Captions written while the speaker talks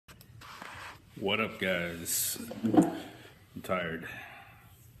What up, guys? I'm tired.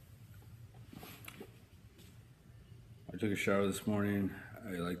 I took a shower this morning.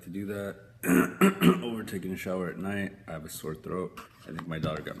 I like to do that over taking a shower at night. I have a sore throat. I think my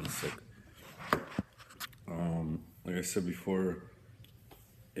daughter got me sick. Like I said before,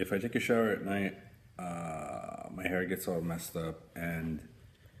 if I take a shower at night, my hair gets all messed up, and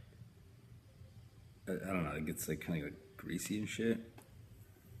I don't know, it gets like kind of like greasy and shit.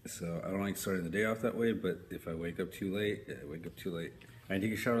 So I don't like starting the day off that way, but if I wake up too late, I wake up too late. I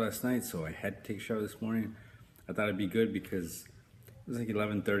didn't take a shower last night, so I had to take a shower this morning. I thought it'd be good because it was like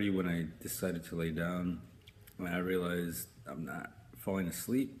 11:30 when I decided to lay down, and I realized I'm not falling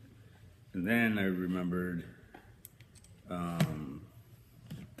asleep. And then I remembered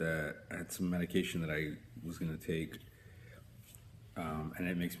that I had some medication that I was gonna take, and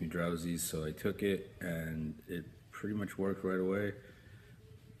it makes me drowsy, so I took it, and it pretty much worked right away.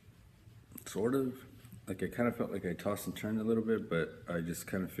 Sort of. Like I kind of felt like I tossed and turned a little bit, but I just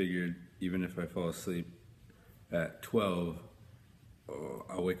kind of figured even if I fall asleep at 12,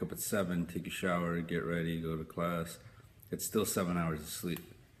 I'll wake up at 7, take a shower, get ready, go to class. It's still 7 hours of sleep.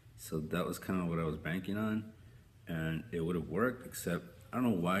 So that was kind of what I was banking on, and it would have worked, except I don't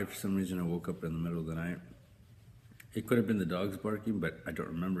know why for some reason I woke up in the middle of the night. It could have been the dogs barking, but I don't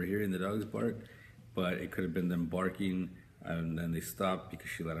remember hearing the dogs bark. But it could have been them barking, and then they stopped because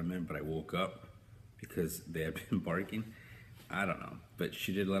she let them in, but I woke up because they had been barking. I don't know, but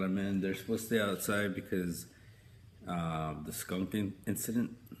she did let them in. They're supposed to stay outside because the skunk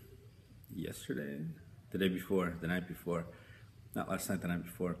incident yesterday, the day before, the night before, not last night, the night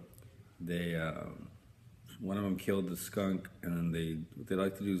before, they one of them killed the skunk, and then what they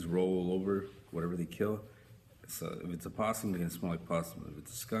like to do is roll over whatever they kill. So if it's a possum, they're gonna smell like possum. If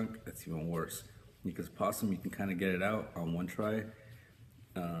it's a skunk, that's even worse. Because possum, you can kind of get it out on one try.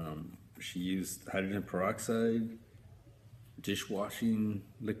 She used hydrogen peroxide, dishwashing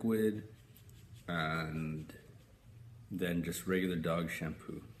liquid, and then just regular dog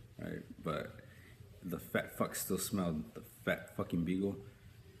shampoo, right? But the fat fuck still smelled. The fat fucking beagle,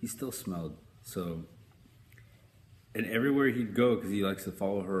 he still smelled. So, and everywhere he'd go, because he likes to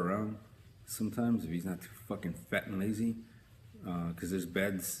follow her around sometimes if he's not too fucking fat and lazy, because there's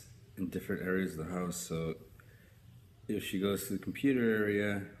beds in different areas of the house. So if she goes to the computer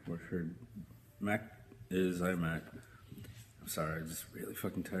area where her Mac is, iMac, I'm sorry, I'm just really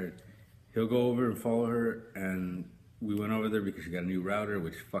fucking tired. He'll go over and follow her, and we went over there because she got a new router,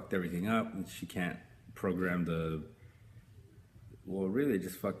 which fucked everything up, and she can't program well, really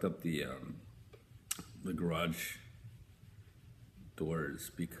just fucked up the garage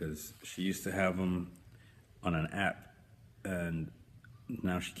doors, because she used to have them on an app, and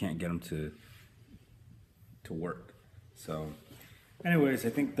now she can't get them to work. So anyways, I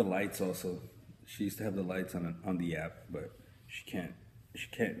think the lights also, she used to have the lights on the app, but she can't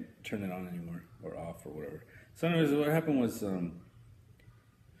turn it on anymore or off or whatever. So anyways, what happened was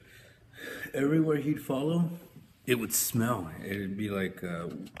everywhere he'd follow, it would smell. It'd be like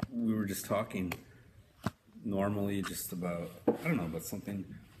we were just talking normally just about, I don't know, about something,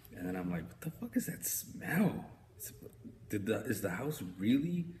 and then I'm like, what the fuck is that smell? Is the house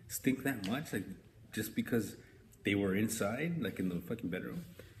really stink that much? Like, just because they were inside, like in the fucking bedroom?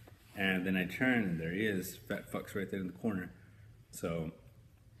 And then I turn, and there he is, fat fuck's right there in the corner. So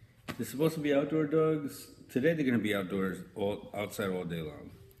they're supposed to be outdoor dogs. Today they're gonna be outdoors, outside all day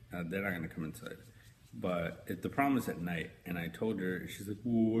long. They're not gonna come inside. But the problem is at night, and I told her, she's like,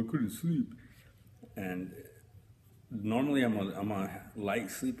 "Oh, I couldn't sleep." And normally I'm a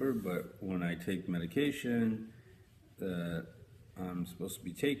light sleeper, but when I take medication that I'm supposed to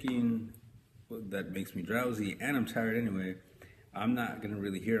be taking, that makes me drowsy, and I'm tired anyway, I'm not gonna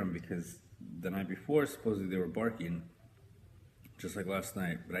really hear them, because the night before supposedly they were barking, just like last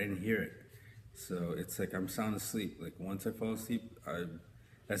night, but I didn't hear it. So it's like I'm sound asleep. Like once I fall asleep,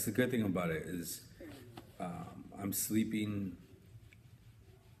 that's the good thing about it is I'm sleeping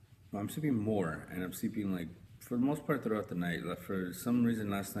more, and I'm sleeping like for the most part throughout the night. For some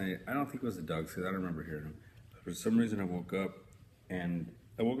reason last night, I don't think it was the dogs because I don't remember hearing them. For some reason I woke up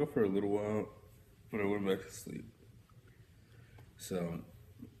for a little while, but I went back to sleep. So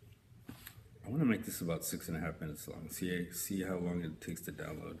I want to make this about 6.5 minutes long. See how long it takes to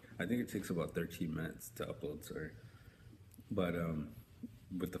download. I think it takes about 13 minutes to upload, sorry. But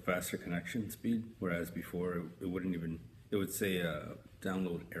with the faster connection speed, whereas before it would say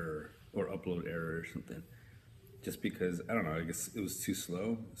download error or upload error or something. Just because, I don't know, I guess it was too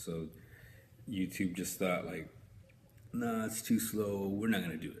slow. So YouTube just thought like, nah, it's too slow, we're not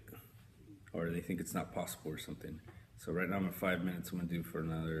gonna do it. Or they think it's not possible or something. So right now I'm at 5 minutes. I'm gonna do for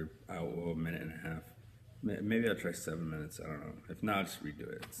another a minute and a half. Maybe I'll try 7 minutes. I don't know. If not, I'll just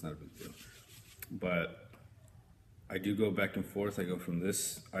redo it. It's not a big deal. But I do go back and forth. I go from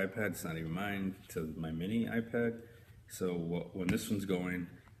this iPad, it's not even mine, to my mini iPad. So when this one's going,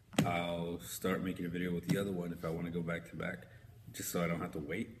 I'll start making a video with the other one if I want to go back to back, just so I don't have to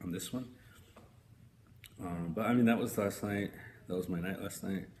wait on this one. But I mean, that was last night. That was my night last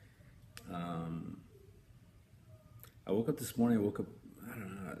night. I woke up this morning. I woke up, I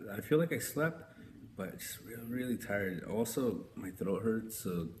don't know, I feel like I slept, but just really, really tired. Also, my throat hurts.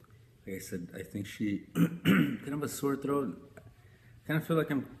 So, like I said, I think she kind of a sore throat. I kind of feel like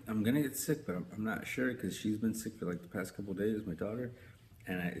I'm gonna get sick, but I'm not sure because she's been sick for like the past couple days, my daughter.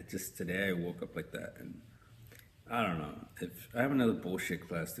 And just today I woke up like that, and I don't know. If I have another bullshit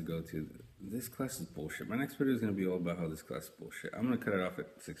class to go to, this class is bullshit. My next video is gonna be all about how this class is bullshit. I'm gonna cut it off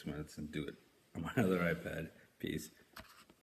at 6 minutes and do it on my other iPad. Peace.